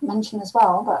mention as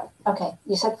well, but okay,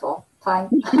 you said four, fine.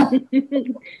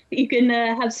 You can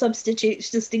have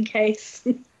substitutes just in case.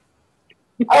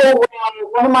 Oh,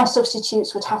 one of my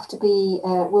substitutes would have to be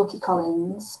Wilkie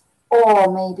Collins, or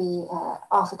maybe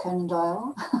Arthur Conan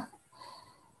Doyle.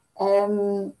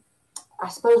 I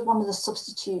suppose one of the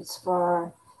substitutes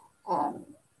for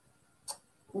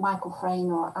Michael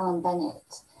Frayn or Alan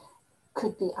Bennett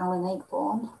could be Alan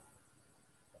Ayckbourn.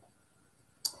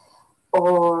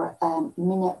 Or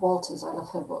Minette Walters. I love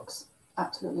her books.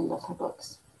 Absolutely love her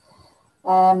books.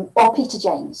 Or Peter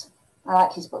James. I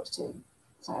like his books too.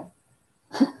 So.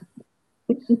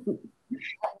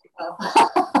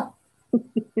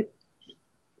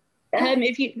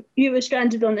 If you were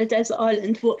stranded on a desert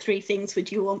island, what three things would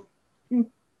you want?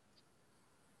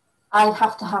 I'd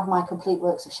have to have my complete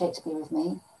works of Shakespeare with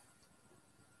me.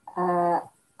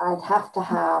 I'd have to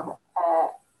have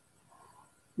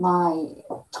my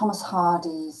Thomas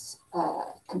Hardy's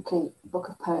complete book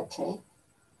of poetry.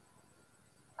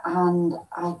 And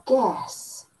I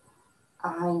guess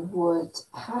I would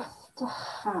have to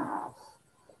have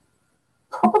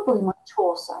probably my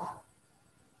Chaucer.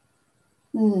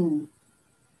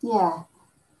 Yeah,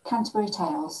 Canterbury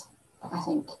Tales, I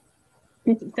think.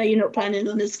 So you're not planning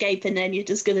on escaping then, you're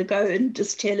just going to go and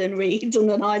just chill and read on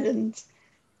an island?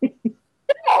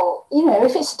 Well,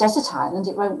 if it's a desert island,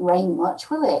 it won't rain much,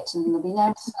 will it? And there'll be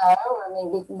no snow. I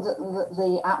mean,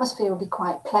 the atmosphere will be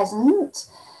quite pleasant.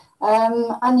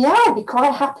 And yeah, I'd be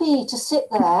quite happy to sit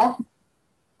there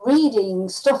reading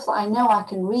stuff that I know I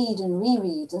can read and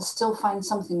reread and still find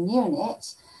something new in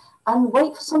it and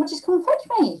wait for somebody to come and fetch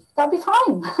me. That'd be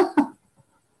fine.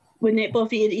 Wouldn't it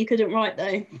bother you that you couldn't write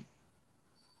though?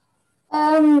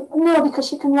 No,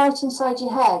 because you can write inside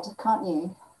your head, can't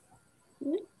you?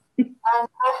 And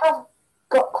I have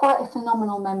got quite a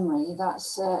phenomenal memory.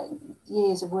 That's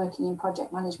years of working in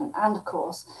project management and, of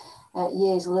course,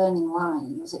 years learning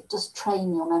lines. It does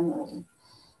train your memory.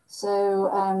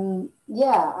 So,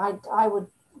 yeah, I would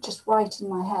just write in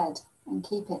my head and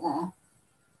keep it there.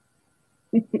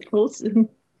 Awesome.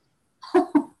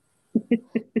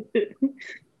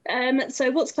 So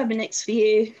what's coming next for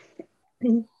you?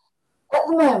 At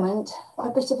the moment, a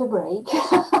bit of a break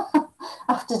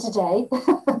after today.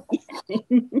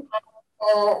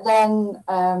 Then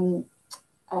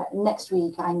next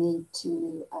week I need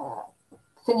to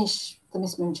finish the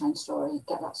Miss Moonshine story,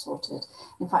 get that sorted.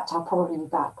 In fact, I'll probably be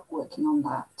back working on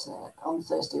that on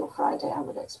Thursday or Friday, I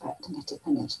would expect, to get it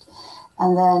finished.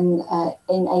 And then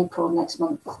in April next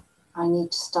month, I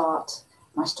need to start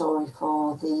my story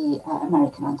for the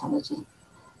American anthology.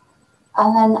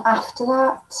 And then after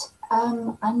that,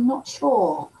 I'm not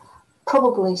sure.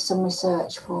 Probably some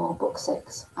research for book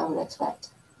 6, I would expect.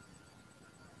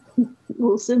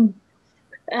 Awesome.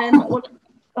 Well,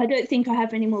 I don't think I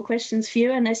have any more questions for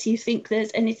you, unless you think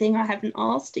there's anything I haven't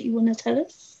asked that you want to tell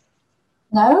us.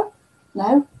 No,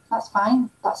 that's fine.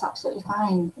 That's absolutely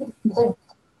fine. They're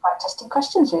quite testing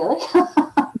questions, really.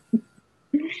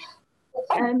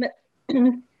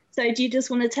 So do you just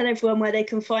want to tell everyone where they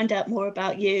can find out more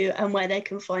about you and where they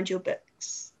can find your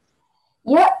books?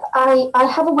 Yep, I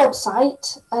have a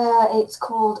website. It's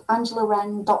called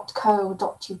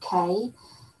angelawren.co.uk,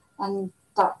 and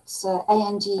that's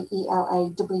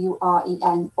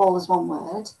ANGELAWREN, all as one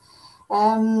word.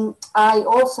 I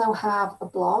also have a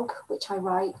blog, which I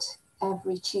write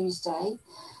every Tuesday,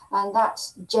 and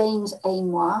that's James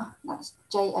Amoy, that's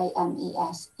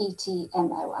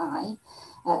JAMESETMOI,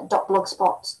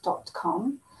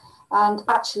 .blogspot.com. And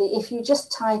actually, if you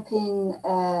just type in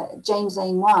James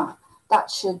Amoy, that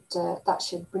should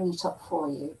bring it up for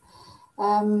you.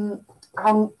 I'm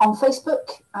on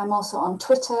Facebook. I'm also on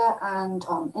Twitter and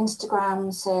on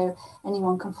Instagram, so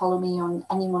anyone can follow me on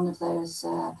any one of those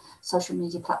social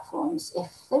media platforms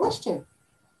if they wish to.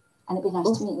 And it'd be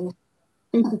nice to meet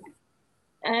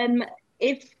them.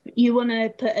 If you want to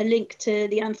put a link to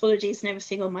the anthologies and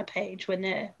everything on my page when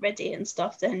they're ready and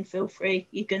stuff, then feel free.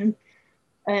 You can,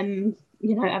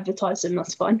 advertise them.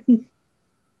 That's fine.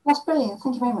 That's brilliant.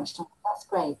 Thank you very much, Tom. That's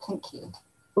great. Thank you.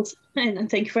 And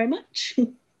thank you very much.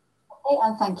 Okay,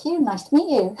 and thank you. Nice to meet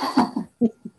you.